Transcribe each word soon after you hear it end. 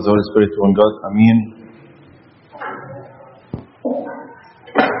the Holy Spirit, one God. Amen.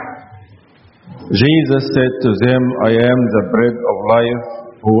 Jesus said to them, I am the bread of life.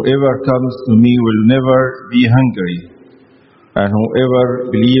 Whoever comes to me will never be hungry, and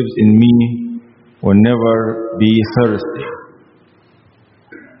whoever believes in me will never be thirsty.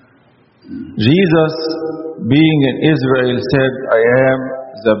 Jesus, being in Israel, said, I am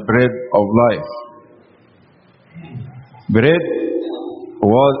the bread of life. Bread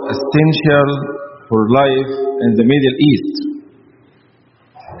was essential for life in the Middle East.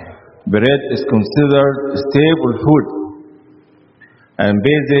 Bread is considered staple food and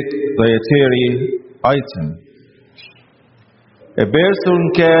basic dietary item. A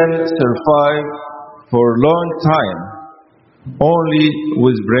person can survive for a long time only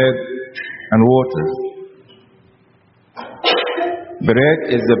with bread and water. Bread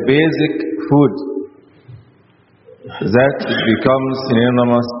is a basic food that becomes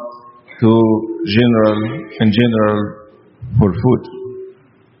synonymous to general for food.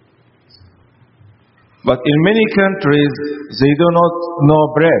 But in many countries, they do not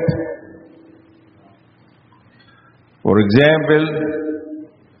know bread. For example,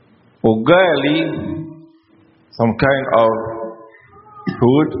 ugali, some kind of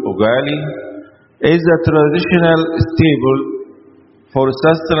food, ugali, is a traditional staple for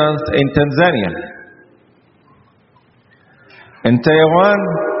sustenance in Tanzania. In Taiwan,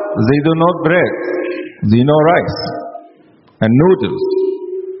 they do not bread, they know rice and noodles.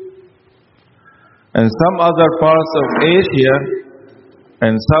 In some other parts of Asia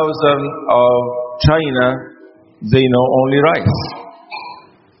and southern of China, they know only rice.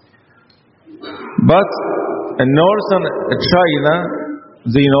 But in northern China,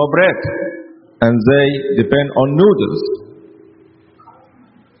 they know bread and they depend on noodles.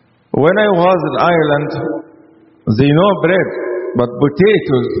 When I was in Ireland, they know bread, but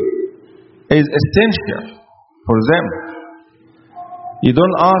potatoes is essential for them.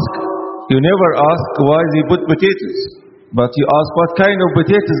 You never ask why they put potatoes, but you ask what kind of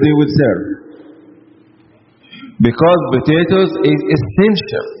potatoes they would serve. Because potatoes is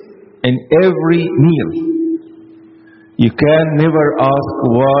essential in every meal. You can never ask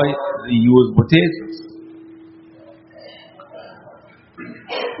why they use potatoes.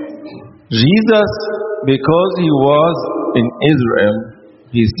 Jesus, because he was in Israel,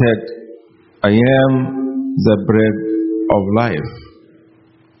 he said, I am the bread of life.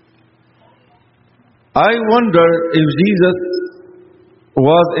 I wonder if Jesus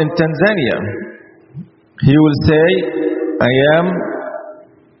was in Tanzania, he will say, I am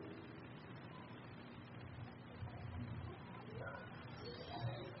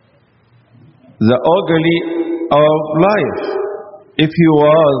the ugali of life. If he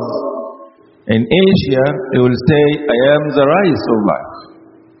was in Asia, he will say, I am the rice of life.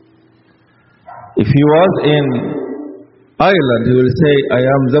 If he was in Ireland, he will say, I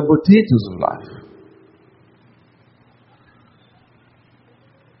am the potatoes of life.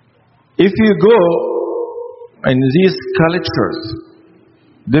 If you go in these cultures,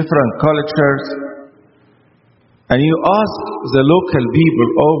 different cultures, and you ask the local people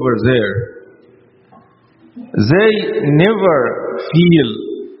over there, they never feel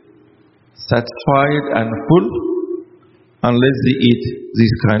satisfied and full unless they eat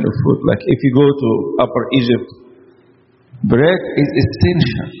this kind of food. Like if you go to Upper Egypt, bread is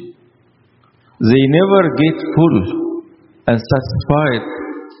essential. They never get full and satisfied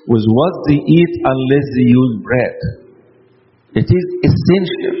with what they eat unless they use bread. It is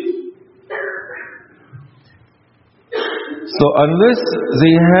essential. So unless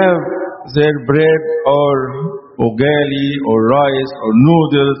they have their bread or ugali or rice or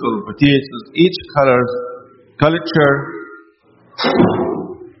noodles or potatoes, each culture,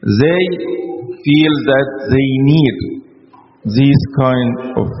 they feel that they need this kind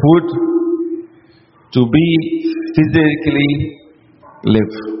of food to be physically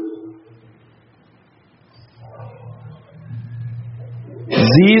live.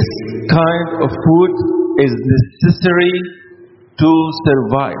 This kind of food is necessary to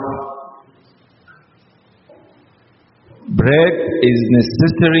survive. Bread is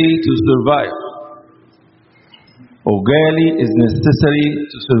necessary to survive. Ugali is necessary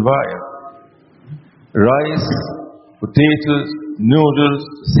to survive. Rice, potatoes, noodles,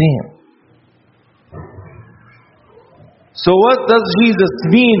 same. So what does Jesus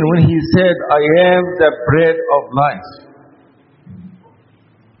mean when he said, I am the bread of life?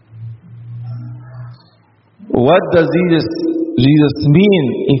 What does Jesus mean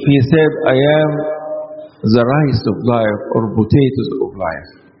if he said, I am the rice of life or potatoes of life?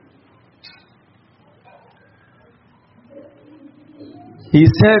 He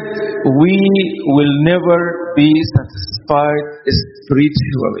said, we will never be satisfied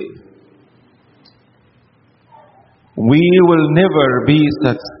spiritually. We will never be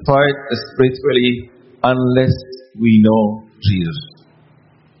satisfied spiritually unless we know Jesus.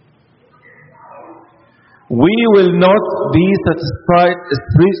 We will not be satisfied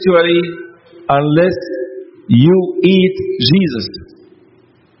spiritually unless you eat Jesus.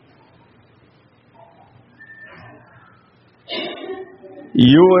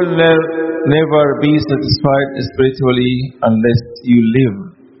 You will never be satisfied spiritually unless you live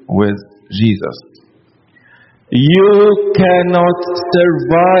with Jesus. You cannot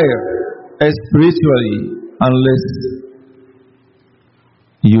survive spiritually unless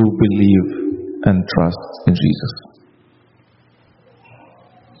you believe and trust in Jesus.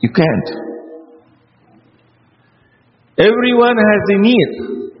 You can't. Everyone has a need.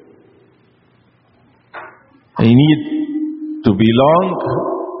 A need to belong,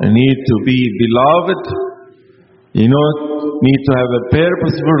 a need to be beloved, need to have a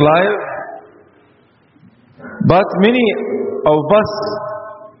purpose for life. But many of us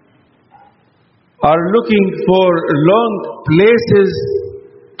are looking for long places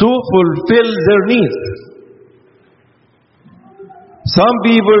to fulfill their needs. Some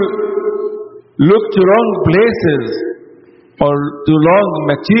people look to wrong places or to wrong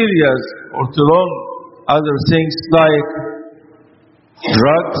materials or to wrong other things like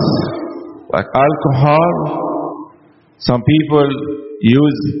drugs, like alcohol. Some people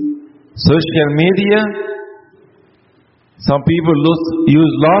use social media. Some people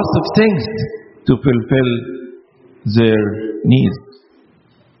use lots of things to fulfill their needs.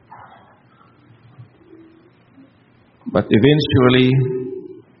 But eventually,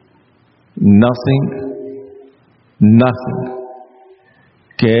 nothing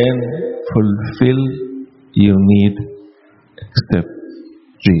can fulfill your need except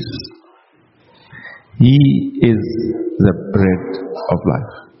Jesus. He is the bread of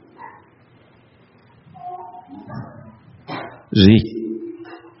life.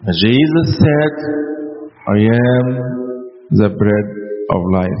 Jesus said, I am the bread of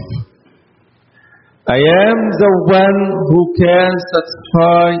life. I am the one who can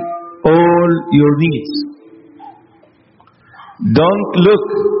satisfy all your needs. Don't look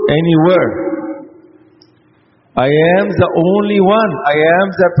anywhere. I am the only one. I am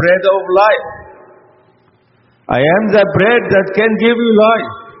the bread of life. I am the bread that can give you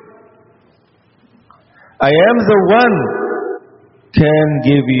life. I am the one can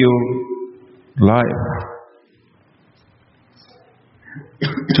give you life.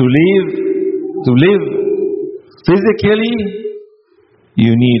 To live physically,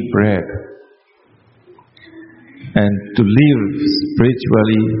 you need bread. And to live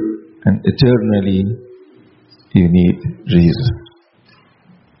spiritually and eternally, you need Jesus.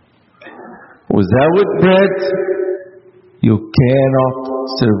 Without bread, you cannot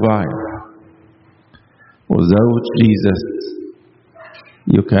survive. Without Jesus,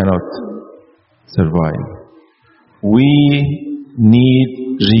 you cannot survive. We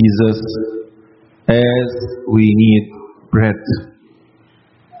need Jesus as we need bread.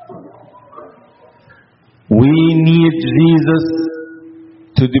 We need Jesus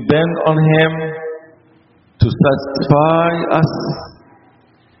to depend on Him to satisfy us.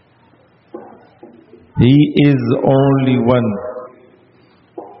 He is the only one.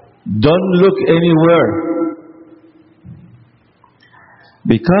 Don't look anywhere,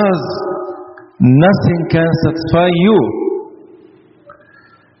 because nothing can satisfy you.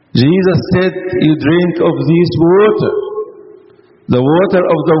 Jesus said, you drink of this water, the water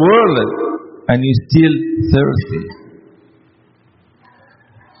of the world, and you still thirsty.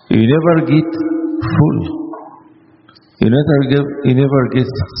 You never get full. You never get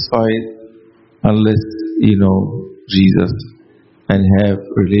satisfied unless you know Jesus and have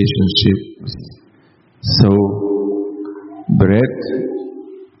relationship. So, bread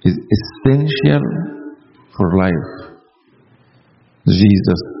is essential for life.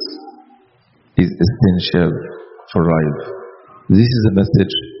 Jesus is essential for life. This is a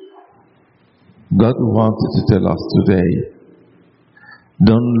message God wanted to tell us today.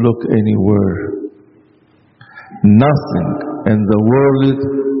 Don't look anywhere. Nothing in the world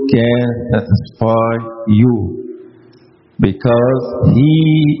can satisfy you, because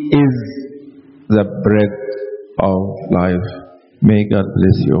He is the bread of life. May God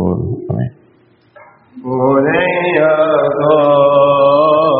bless you all. Amen.